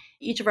markets.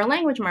 Each of our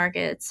language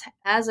markets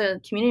has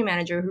a community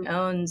manager who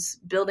owns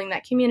building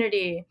that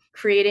community,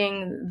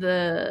 creating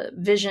the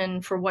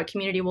vision for what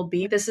community will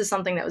be. This is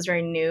something that was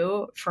very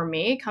new for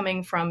me,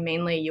 coming from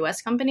mainly US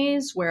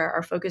companies where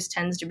our focus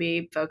tends to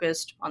be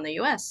focused on the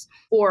US.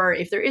 Or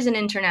if there is an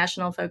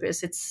international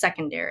focus, it's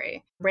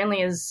secondary.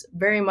 Brainly is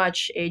very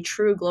much a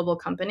true global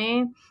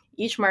company.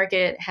 Each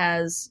market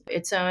has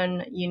its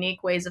own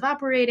unique ways of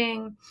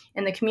operating,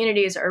 and the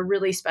communities are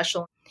really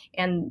special.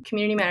 And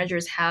community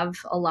managers have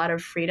a lot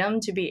of freedom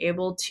to be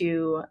able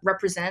to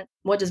represent,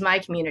 what does my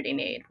community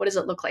need? What does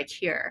it look like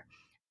here?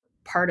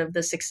 Part of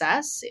the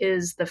success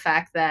is the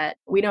fact that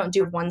we don't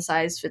do one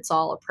size fits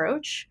all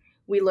approach.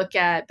 We look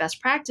at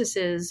best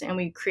practices and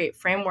we create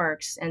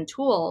frameworks and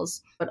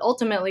tools, but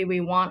ultimately we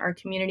want our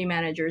community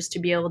managers to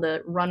be able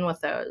to run with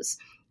those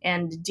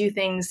and do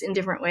things in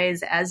different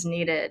ways as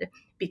needed,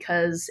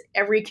 because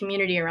every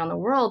community around the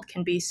world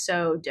can be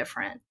so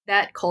different.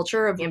 That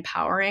culture of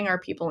empowering our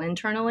people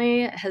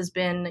internally has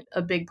been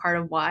a big part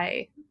of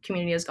why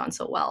community has gone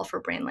so well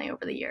for Brainly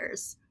over the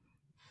years.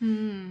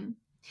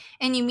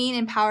 And you mean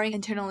empowering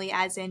internally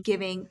as in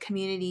giving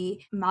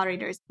community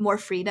moderators more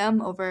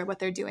freedom over what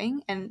they're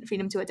doing and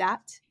freedom to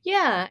adapt?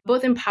 Yeah,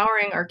 both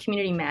empowering our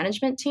community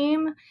management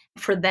team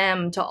for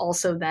them to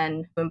also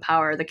then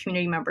empower the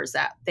community members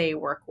that they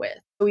work with.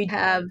 We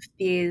have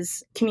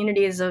these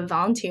communities of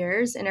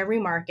volunteers in every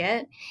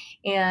market,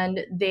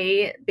 and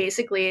they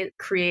basically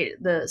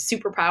create the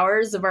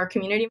superpowers of our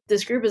community.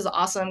 This group is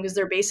awesome because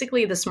they're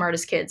basically the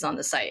smartest kids on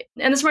the site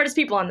and the smartest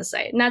people on the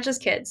site, not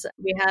just kids.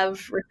 We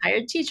have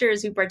retired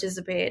teachers who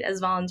participate as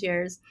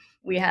volunteers.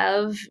 We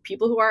have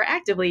people who are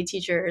actively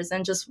teachers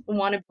and just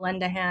want to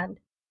lend a hand.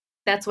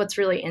 That's what's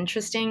really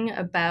interesting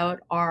about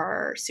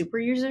our super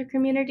user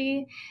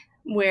community,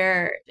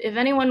 where if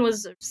anyone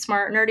was a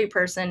smart, nerdy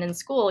person in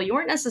school, you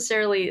weren't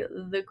necessarily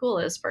the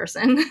coolest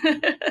person.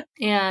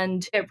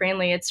 And at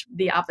Brainly, it's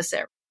the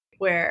opposite,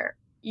 where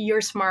you're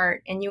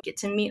smart and you get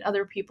to meet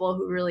other people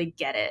who really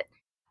get it.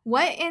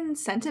 What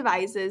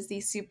incentivizes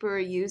these super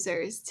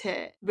users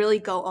to really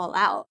go all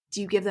out? Do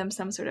you give them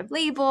some sort of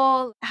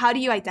label? How do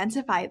you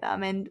identify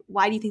them? And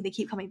why do you think they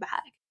keep coming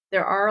back?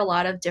 There are a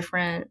lot of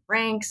different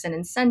ranks and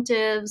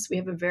incentives. We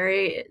have a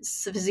very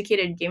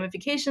sophisticated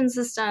gamification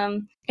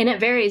system, and it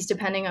varies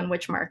depending on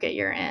which market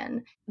you're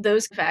in.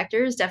 Those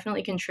factors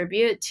definitely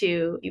contribute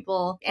to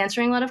people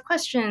answering a lot of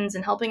questions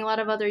and helping a lot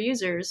of other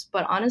users.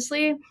 But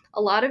honestly,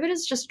 a lot of it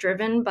is just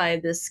driven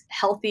by this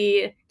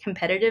healthy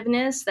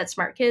competitiveness that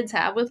smart kids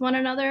have with one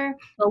another.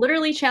 They'll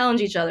literally challenge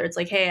each other. It's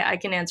like, hey, I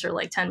can answer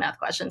like 10 math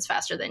questions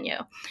faster than you.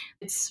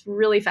 It's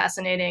really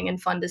fascinating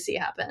and fun to see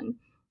happen.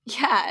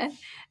 Yeah,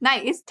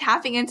 nice.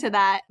 Tapping into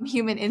that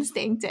human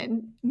instinct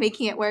and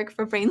making it work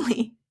for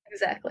Brainly.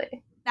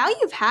 Exactly. Now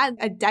you've had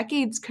a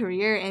decade's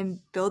career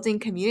in building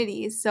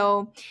communities.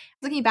 So,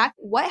 looking back,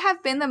 what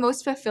have been the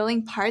most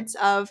fulfilling parts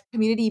of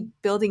community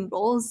building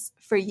roles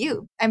for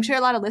you? I'm sure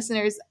a lot of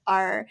listeners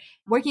are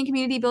working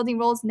community building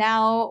roles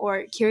now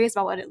or curious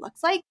about what it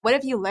looks like. What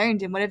have you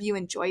learned and what have you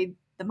enjoyed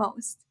the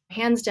most?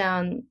 Hands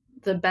down,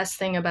 the best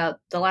thing about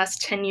the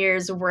last 10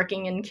 years of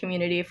working in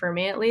community, for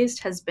me at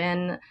least, has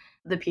been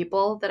the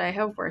people that I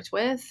have worked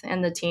with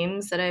and the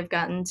teams that I've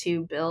gotten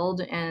to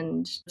build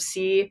and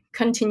see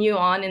continue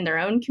on in their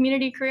own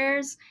community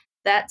careers.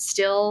 That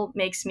still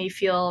makes me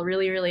feel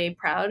really, really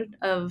proud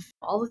of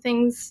all the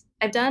things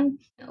I've done.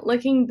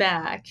 Looking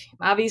back,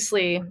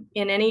 obviously,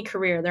 in any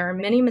career, there are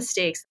many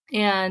mistakes,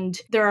 and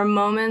there are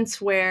moments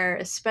where,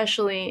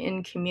 especially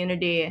in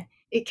community,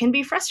 it can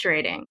be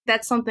frustrating.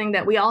 That's something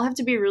that we all have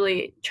to be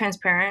really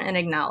transparent and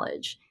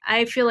acknowledge.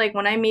 I feel like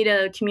when I meet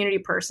a community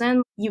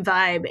person, you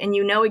vibe and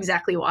you know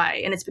exactly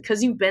why. And it's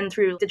because you've been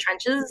through the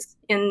trenches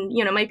in,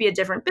 might be a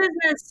different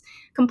business,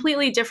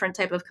 completely different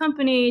type of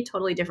company,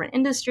 totally different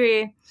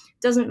industry.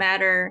 Doesn't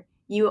matter.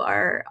 You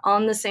are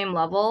on the same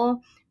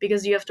level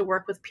because you have to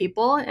work with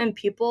people and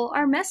people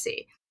are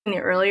messy. In the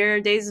earlier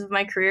days of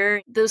my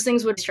career, those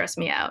things would stress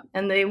me out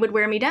and they would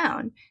wear me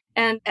down.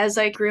 And as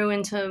I grew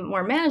into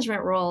more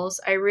management roles,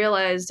 I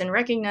realized and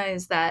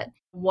recognized that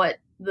what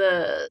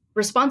the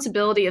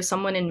responsibility of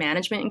someone in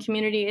management and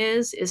community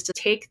is to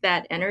take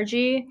that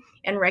energy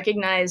and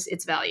recognize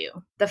its value.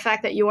 The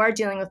fact that you are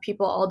dealing with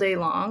people all day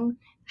long,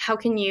 how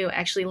can you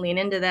actually lean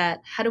into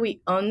that? How do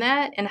we own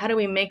that? And how do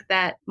we make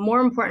that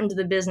more important to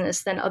the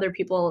business than other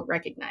people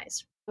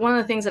recognize? One of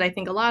the things that I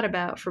think a lot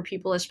about for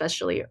people,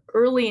 especially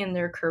early in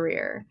their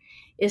career,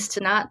 is to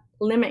not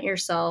limit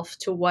yourself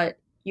to what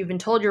you've been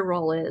told your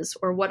role is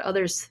or what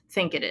others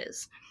think it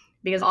is.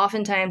 Because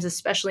oftentimes,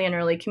 especially in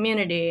early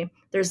community,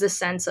 there's this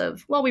sense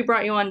of, well, we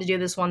brought you on to do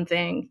this one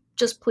thing,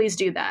 just please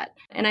do that.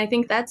 And I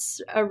think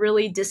that's a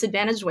really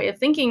disadvantaged way of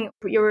thinking.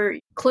 You're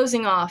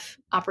closing off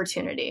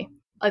opportunity.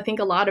 I think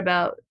a lot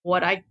about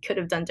what I could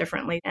have done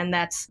differently. And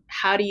that's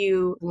how do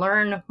you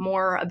learn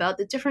more about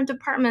the different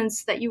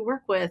departments that you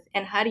work with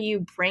and how do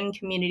you bring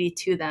community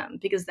to them?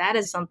 Because that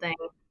is something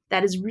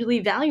that is really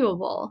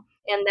valuable.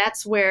 And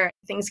that's where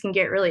things can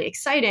get really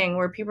exciting,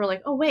 where people are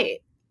like, oh,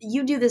 wait,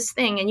 you do this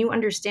thing and you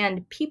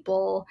understand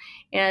people.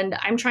 And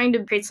I'm trying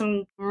to create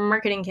some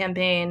marketing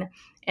campaign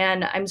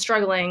and I'm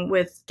struggling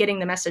with getting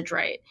the message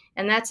right.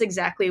 And that's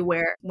exactly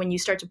where, when you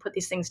start to put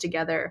these things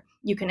together,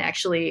 you can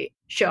actually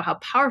show how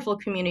powerful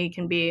community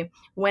can be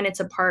when it's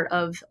a part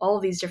of all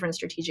of these different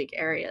strategic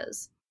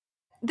areas.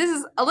 This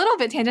is a little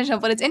bit tangential,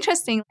 but it's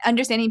interesting.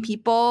 Understanding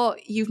people,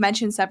 you've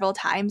mentioned several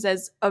times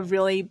as a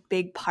really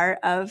big part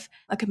of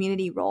a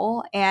community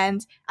role.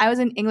 And I was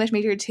an English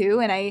major too,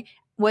 and I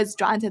was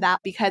drawn to that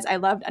because I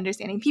loved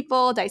understanding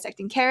people,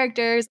 dissecting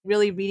characters,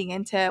 really reading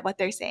into what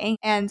they're saying.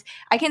 And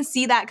I can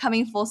see that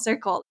coming full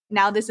circle.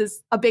 Now this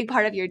is a big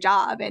part of your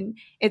job and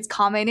it's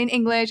common in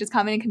English, it's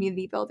common in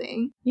community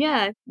building.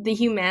 Yeah, the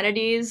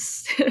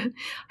humanities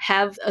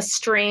have a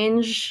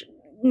strange,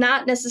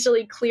 not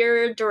necessarily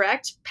clear,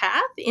 direct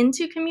path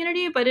into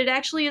community, but it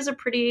actually is a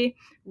pretty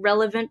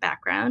relevant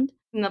background.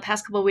 In the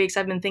past couple of weeks,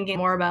 I've been thinking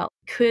more about,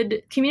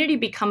 could community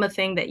become a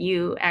thing that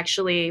you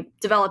actually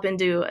develop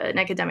into an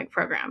academic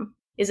program?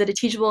 Is it a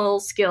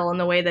teachable skill in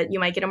the way that you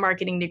might get a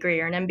marketing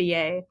degree or an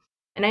MBA?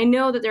 And I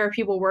know that there are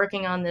people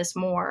working on this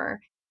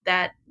more.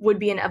 that would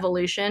be an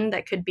evolution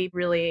that could be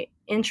really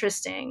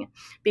interesting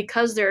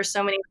because there are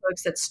so many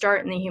folks that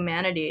start in the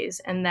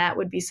humanities, and that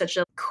would be such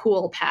a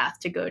cool path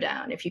to go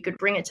down if you could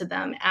bring it to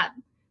them at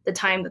the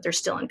time that they're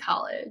still in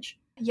college.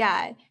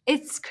 Yeah,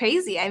 it's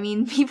crazy. I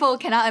mean, people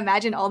cannot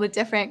imagine all the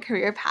different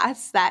career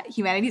paths that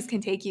humanities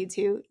can take you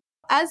to.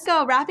 As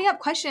a wrapping up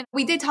question,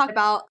 we did talk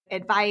about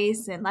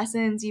advice and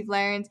lessons you've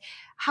learned.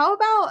 How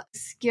about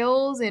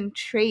skills and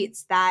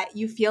traits that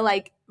you feel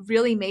like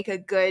really make a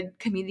good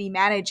community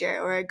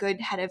manager or a good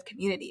head of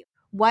community?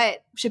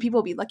 What should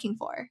people be looking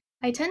for?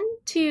 I tend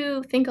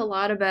to think a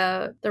lot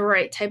about the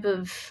right type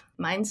of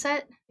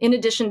mindset, in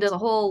addition to the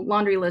whole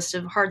laundry list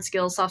of hard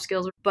skills, soft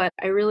skills. But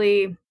I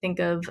really think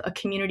of a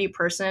community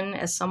person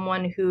as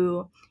someone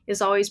who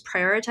is always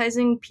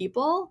prioritizing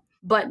people,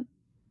 but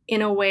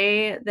in a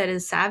way that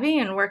is savvy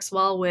and works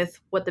well with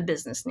what the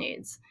business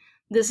needs.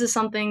 This is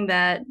something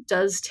that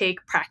does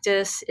take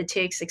practice. It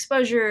takes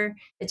exposure.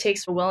 It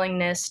takes a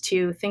willingness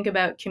to think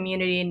about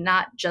community,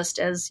 not just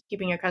as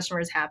keeping your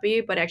customers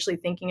happy, but actually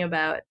thinking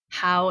about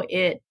how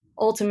it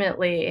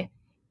ultimately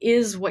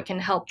is what can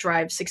help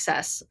drive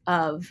success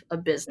of a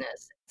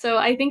business. So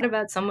I think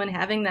about someone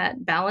having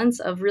that balance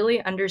of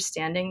really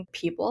understanding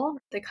people,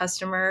 the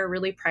customer,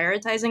 really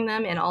prioritizing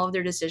them in all of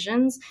their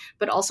decisions,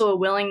 but also a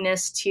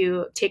willingness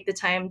to take the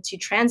time to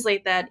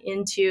translate that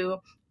into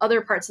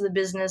other parts of the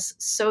business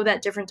so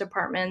that different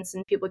departments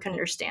and people can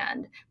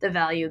understand the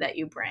value that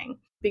you bring.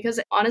 Because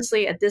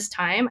honestly, at this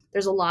time,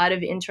 there's a lot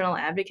of internal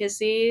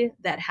advocacy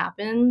that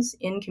happens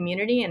in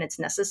community, and it's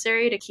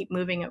necessary to keep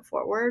moving it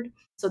forward.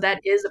 So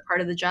that is a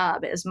part of the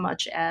job as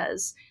much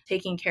as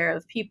taking care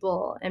of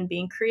people and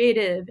being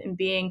creative and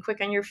being quick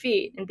on your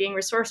feet and being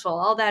resourceful.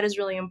 All that is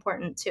really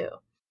important too.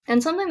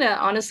 And something that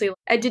honestly,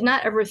 I did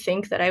not ever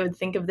think that I would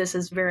think of this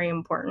as very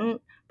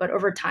important, but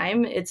over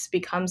time, it's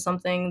become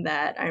something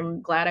that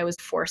I'm glad I was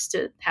forced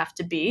to have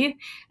to be.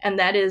 And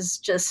that is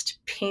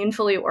just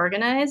painfully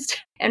organized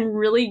and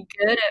really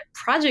good at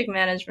project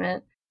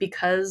management.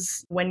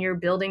 Because when you're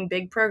building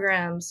big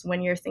programs,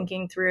 when you're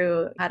thinking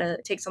through how to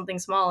take something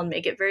small and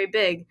make it very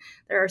big,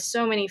 there are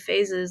so many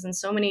phases and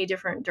so many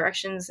different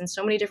directions and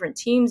so many different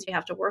teams you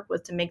have to work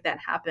with to make that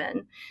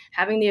happen.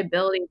 Having the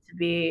ability to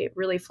be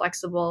really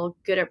flexible,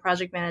 good at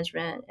project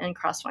management, and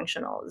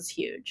cross-functional is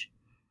huge.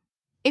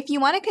 If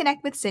you want to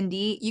connect with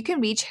Cindy, you can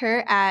reach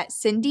her at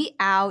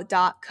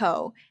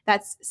cindyau.co.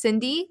 That's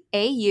cindyau.co.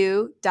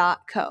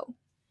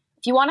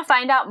 If you want to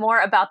find out more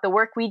about the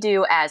work we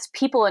do as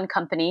people in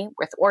company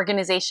with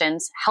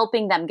organizations,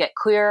 helping them get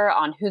clearer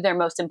on who their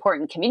most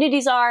important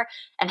communities are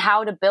and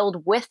how to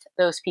build with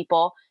those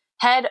people,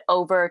 head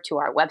over to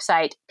our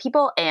website,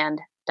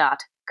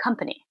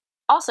 peopleand.company.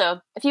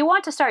 Also, if you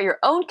want to start your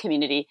own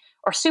community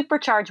or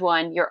supercharge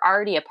one you're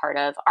already a part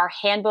of, our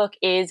handbook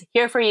is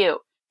here for you.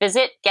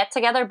 Visit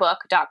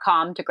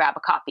gettogetherbook.com to grab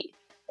a copy.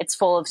 It's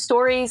full of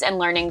stories and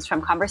learnings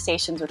from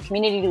conversations with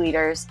community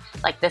leaders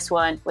like this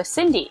one with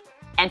Cindy.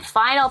 And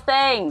final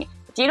thing,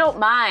 if you don't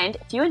mind,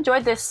 if you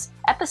enjoyed this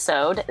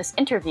episode, this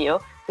interview,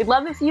 we'd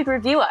love if you'd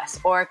review us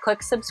or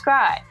click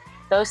subscribe.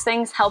 Those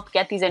things help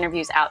get these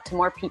interviews out to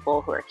more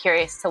people who are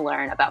curious to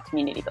learn about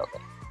community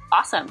building.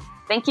 Awesome.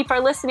 Thank you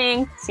for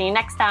listening. See you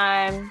next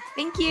time.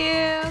 Thank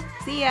you.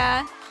 See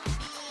ya.